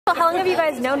how long have you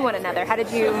guys known one another? How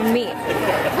did you meet?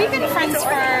 We've been friends for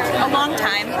a long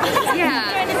time. Yeah.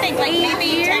 I'm trying to think, like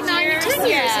maybe 10 years. 10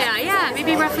 years, yeah.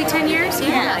 Maybe roughly 10 years?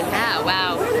 Yeah,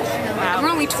 wow. We're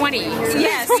only 20.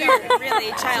 Yes, we're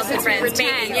really childhood friends. We're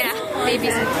 10, yeah. Maybe.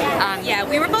 Yeah,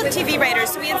 we were both TV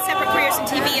writers, so we had separate careers in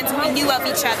TV, and so we knew of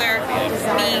each other.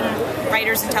 Being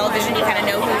writers in television, you kind of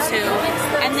know who's who.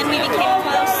 And then we became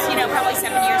close, probably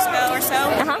 7 years ago or so.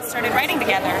 We started writing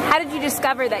together. How did you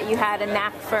discover that you had a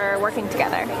knack for working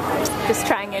together? Just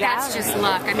trying it out? That's just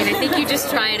luck. I mean, I think you just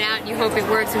try it out and you hope it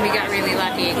works, and we got really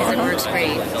lucky because it works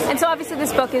great. And so obviously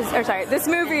this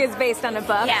movie is based on a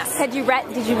book. Yes. Did you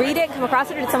read it, come across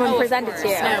it, or did someone present it to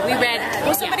you? No, we read.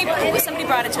 Well, somebody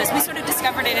brought it to us. We sort of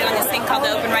discovered it on this thing called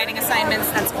the Open Writing Assignments.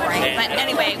 That's boring. But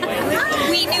anyway,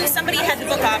 we knew somebody had the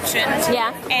book option.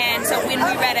 Yeah. And so when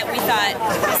we read it, we thought,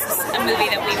 this is a movie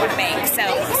that we want to make. So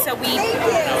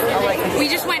we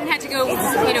just went and had to go,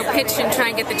 pitch and try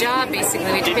and get the job,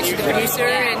 basically. We had to pitch to the producer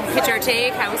and pitch our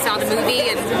take, how we saw the movie,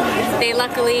 and they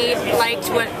luckily liked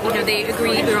what, they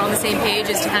agreed we were on the same page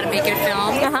as to how to make it a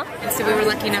film. And so we were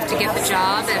lucky enough to get the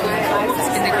job, and it's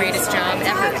been the greatest job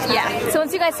ever. Yeah. So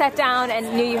once you guys sat down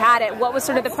and knew you had it, what was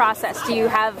sort of the process? Do you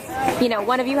have,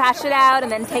 one of you hash it out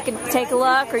and then take a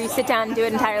look, or you sit down and do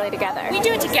it entirely together? We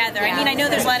do it together. Yeah. I mean, I know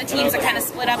there's a lot of teams that kind of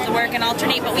split up the work and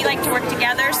alternate, but we like to work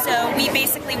together, so we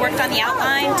basically worked on the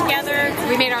outline together.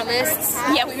 We made our lists.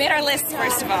 Yeah, we made our lists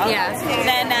first of all. Yeah.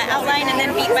 Then outline, and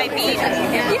then beat by beat.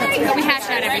 But we hashed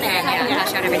out everything. Yeah,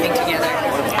 hashed out everything together.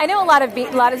 I know a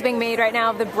lot is being made right now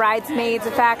of the bridesmaids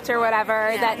effect or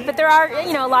whatever. But there are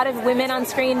a lot of women on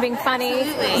screen being funny.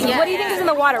 Absolutely. Yeah, what do you think is in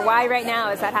the water? Why right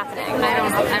now is that happening?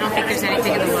 I don't think there's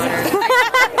anything in the water.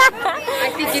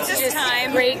 I think it's just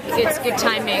great. It's good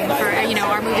timing for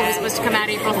our movie was supposed to come out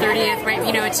April 30th, right?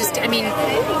 It's just I mean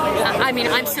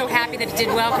I'm so happy that it did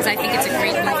well because I think it's a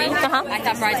great movie. I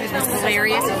thought Bridesmaids was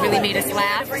hilarious. It really made us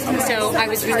laugh. So I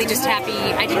was really just happy.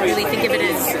 I didn't really think of it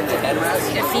as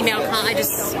a female I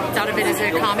just thought of it as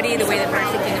a comedy, the way that we're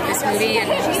thinking of this movie.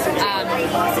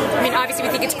 And obviously we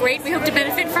think it's great. We hope to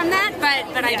benefit from that,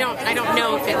 but I don't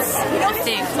know if it's a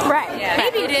thing. Right. Yeah.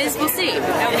 Maybe it is. We'll see.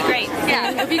 That would be great.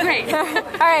 Yeah, it would be great.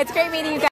 All right, it's great meeting you guys.